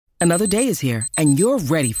Another day is here, and you're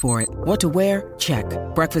ready for it. What to wear? Check.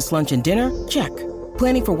 Breakfast, lunch, and dinner? Check.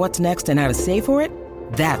 Planning for what's next and how to save for it?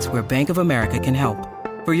 That's where Bank of America can help.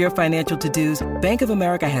 For your financial to-dos, Bank of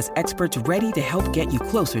America has experts ready to help get you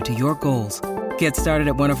closer to your goals. Get started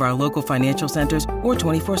at one of our local financial centers or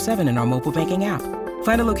 24/7 in our mobile banking app.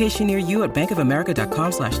 Find a location near you at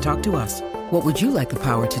bankofamerica.com/talktous. What would you like the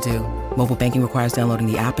power to do? Mobile banking requires downloading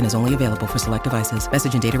the app and is only available for select devices.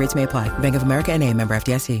 Message and data rates may apply. Bank of America N.A., member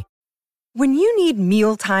FDIC. When you need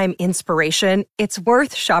mealtime inspiration, it's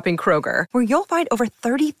worth shopping Kroger, where you'll find over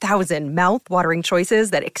 30,000 mouth-watering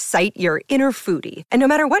choices that excite your inner foodie. And no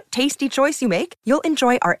matter what tasty choice you make, you'll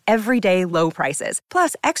enjoy our everyday low prices,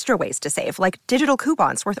 plus extra ways to save, like digital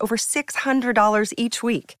coupons worth over $600 each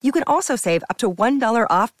week. You can also save up to $1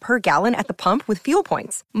 off per gallon at the pump with fuel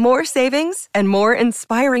points. More savings and more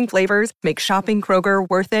inspiring flavors make shopping Kroger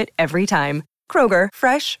worth it every time. Kroger,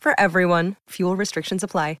 fresh for everyone. Fuel restrictions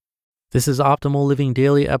apply. This is Optimal Living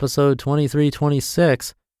Daily, episode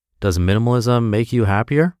 2326. Does Minimalism Make You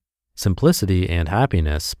Happier? Simplicity and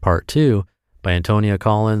Happiness, Part 2, by Antonia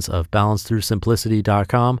Collins of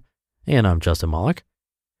balancethroughsimplicity.com. And I'm Justin Malik.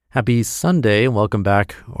 Happy Sunday, and welcome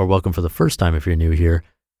back, or welcome for the first time if you're new here.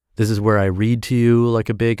 This is where I read to you like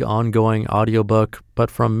a big ongoing audiobook,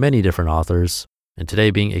 but from many different authors, and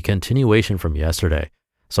today being a continuation from yesterday.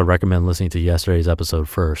 So I recommend listening to yesterday's episode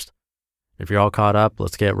first. If you're all caught up,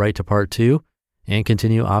 let's get right to part 2 and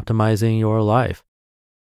continue optimizing your life.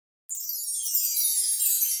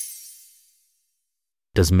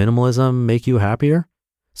 Does Minimalism Make You Happier?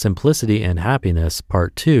 Simplicity and Happiness,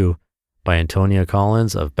 Part 2, by Antonia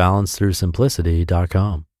Collins of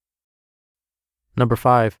balancethroughsimplicity.com. Number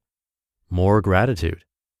 5, more gratitude.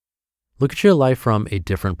 Look at your life from a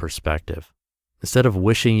different perspective. Instead of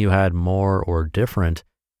wishing you had more or different,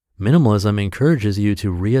 minimalism encourages you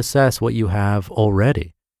to reassess what you have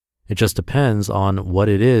already. It just depends on what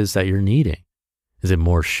it is that you're needing. Is it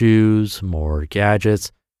more shoes, more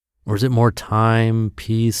gadgets, or is it more time,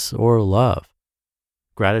 peace, or love?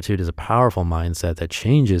 Gratitude is a powerful mindset that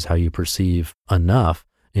changes how you perceive enough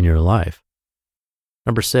in your life.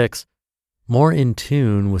 Number 6, more in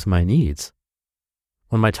tune with my needs.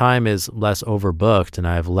 When my time is less overbooked and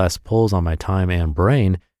I have less pulls on my time and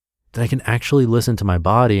brain, then I can actually listen to my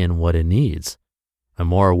body and what it needs. I'm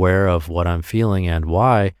more aware of what I'm feeling and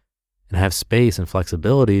why, and have space and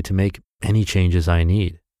flexibility to make any changes I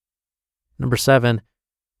need. Number 7,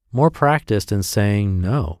 more practiced in saying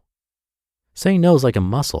no. Saying no is like a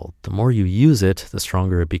muscle. The more you use it, the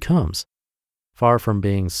stronger it becomes. Far from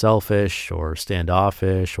being selfish or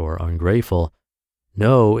standoffish or ungrateful,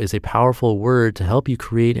 no is a powerful word to help you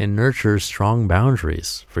create and nurture strong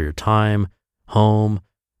boundaries for your time, home,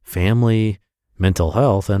 family, mental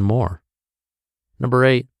health, and more. Number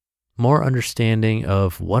 8, more understanding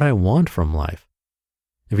of what I want from life.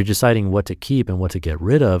 If you're deciding what to keep and what to get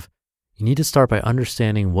rid of, you need to start by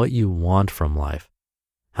understanding what you want from life.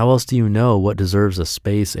 How else do you know what deserves a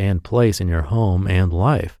space and place in your home and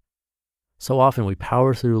life? So often we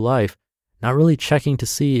power through life, not really checking to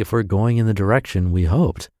see if we're going in the direction we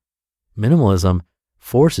hoped. Minimalism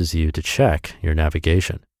forces you to check your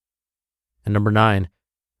navigation. And number 9,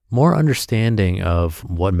 more understanding of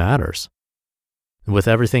what matters. With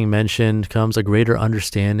everything mentioned comes a greater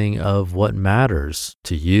understanding of what matters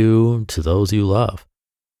to you, to those you love.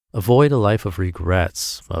 Avoid a life of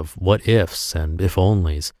regrets, of what ifs and if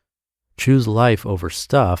onlys. Choose life over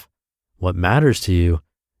stuff, what matters to you,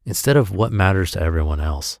 instead of what matters to everyone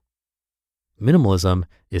else. Minimalism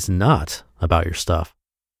is not about your stuff.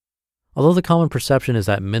 Although the common perception is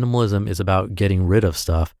that minimalism is about getting rid of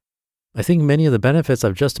stuff, I think many of the benefits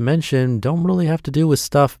I've just mentioned don't really have to do with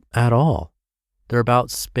stuff at all. They're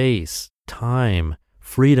about space, time,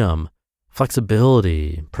 freedom,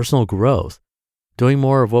 flexibility, personal growth, doing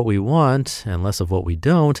more of what we want and less of what we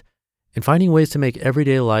don't, and finding ways to make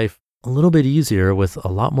everyday life a little bit easier with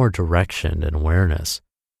a lot more direction and awareness.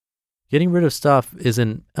 Getting rid of stuff is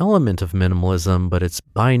an element of minimalism, but it's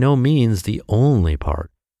by no means the only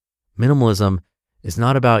part. Minimalism is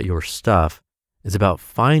not about your stuff. It's about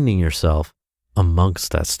finding yourself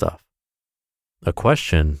amongst that stuff. A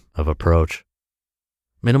question of approach.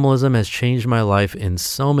 Minimalism has changed my life in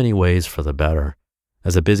so many ways for the better.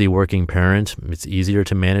 As a busy working parent, it's easier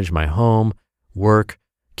to manage my home, work,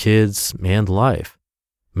 kids, and life.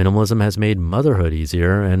 Minimalism has made motherhood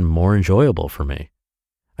easier and more enjoyable for me.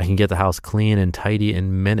 I can get the house clean and tidy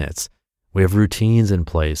in minutes. We have routines in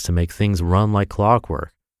place to make things run like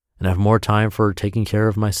clockwork, and have more time for taking care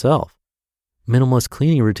of myself. Minimalist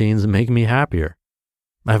cleaning routines make me happier.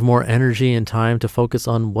 I have more energy and time to focus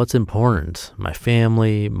on what's important, my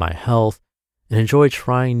family, my health, and enjoy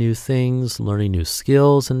trying new things, learning new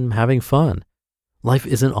skills, and having fun. Life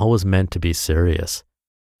isn't always meant to be serious.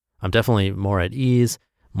 I'm definitely more at ease,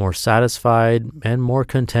 more satisfied, and more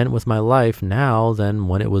content with my life now than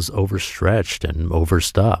when it was overstretched and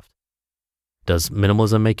overstuffed. Does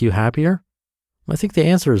minimalism make you happier? I think the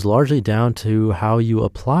answer is largely down to how you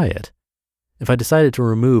apply it. If I decided to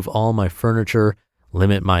remove all my furniture,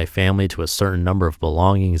 limit my family to a certain number of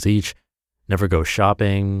belongings each, never go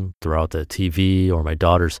shopping, throw out the TV or my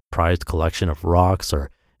daughter's prized collection of rocks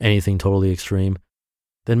or anything totally extreme,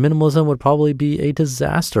 then minimalism would probably be a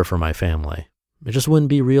disaster for my family. It just wouldn't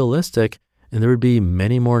be realistic, and there would be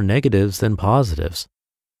many more negatives than positives.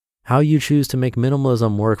 How you choose to make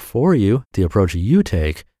minimalism work for you, the approach you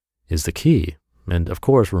take, is the key. And of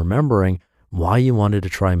course, remembering why you wanted to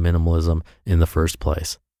try minimalism in the first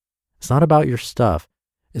place. It's not about your stuff.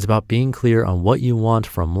 It's about being clear on what you want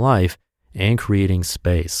from life and creating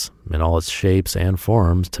space in all its shapes and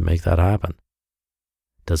forms to make that happen.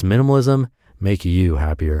 Does minimalism make you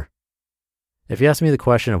happier? If you ask me the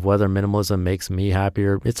question of whether minimalism makes me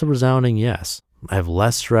happier, it's a resounding yes. I have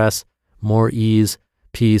less stress, more ease,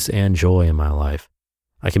 peace, and joy in my life.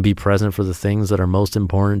 I can be present for the things that are most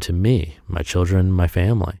important to me, my children, my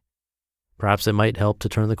family. Perhaps it might help to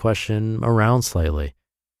turn the question around slightly.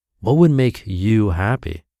 What would make you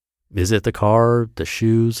happy? Is it the car, the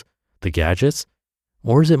shoes, the gadgets?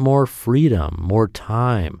 Or is it more freedom, more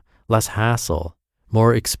time, less hassle,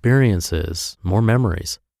 more experiences, more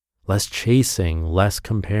memories, less chasing, less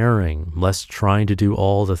comparing, less trying to do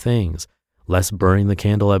all the things, less burning the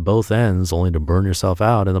candle at both ends only to burn yourself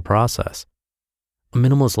out in the process? A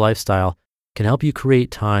minimalist lifestyle can help you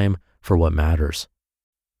create time for what matters.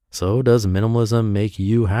 So does minimalism make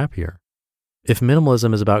you happier? If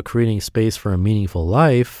minimalism is about creating space for a meaningful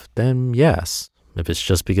life, then yes. If it's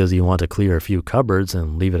just because you want to clear a few cupboards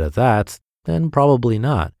and leave it at that, then probably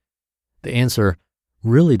not. The answer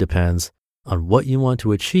really depends on what you want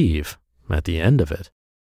to achieve at the end of it.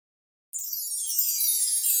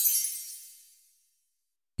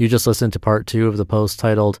 You just listened to part 2 of the post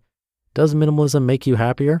titled, Does Minimalism Make You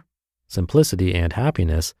Happier? Simplicity and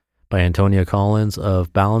Happiness by Antonia Collins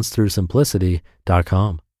of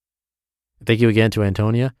BalanceThroughSimplicity.com. Thank you again to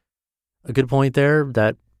Antonia. A good point there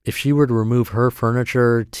that if she were to remove her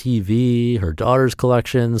furniture, TV, her daughter's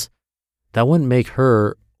collections, that wouldn't make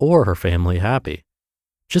her or her family happy.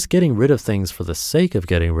 Just getting rid of things for the sake of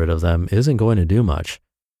getting rid of them isn't going to do much.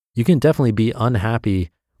 You can definitely be unhappy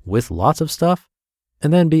with lots of stuff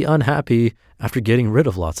and then be unhappy after getting rid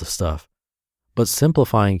of lots of stuff. But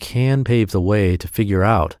simplifying can pave the way to figure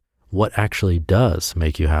out what actually does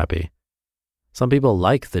make you happy. Some people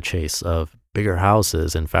like the chase of bigger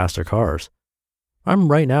houses and faster cars. I'm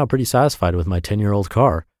right now pretty satisfied with my 10-year-old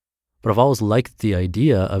car, but I've always liked the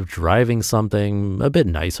idea of driving something a bit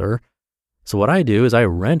nicer. So what I do is I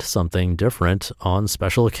rent something different on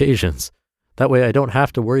special occasions. That way I don't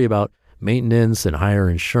have to worry about maintenance and higher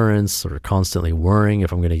insurance or constantly worrying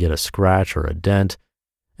if I'm going to get a scratch or a dent,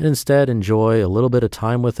 and instead enjoy a little bit of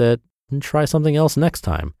time with it and try something else next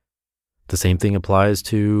time. The same thing applies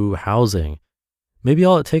to housing. Maybe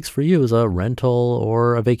all it takes for you is a rental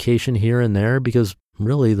or a vacation here and there, because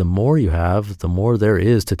really the more you have, the more there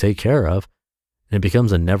is to take care of. And it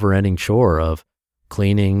becomes a never-ending chore of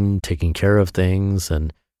cleaning, taking care of things,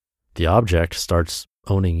 and the object starts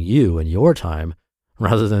owning you and your time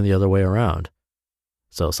rather than the other way around.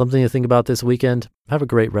 So something to think about this weekend. Have a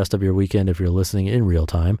great rest of your weekend if you're listening in real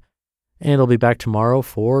time. And I'll be back tomorrow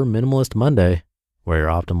for Minimalist Monday, where your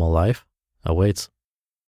optimal life awaits.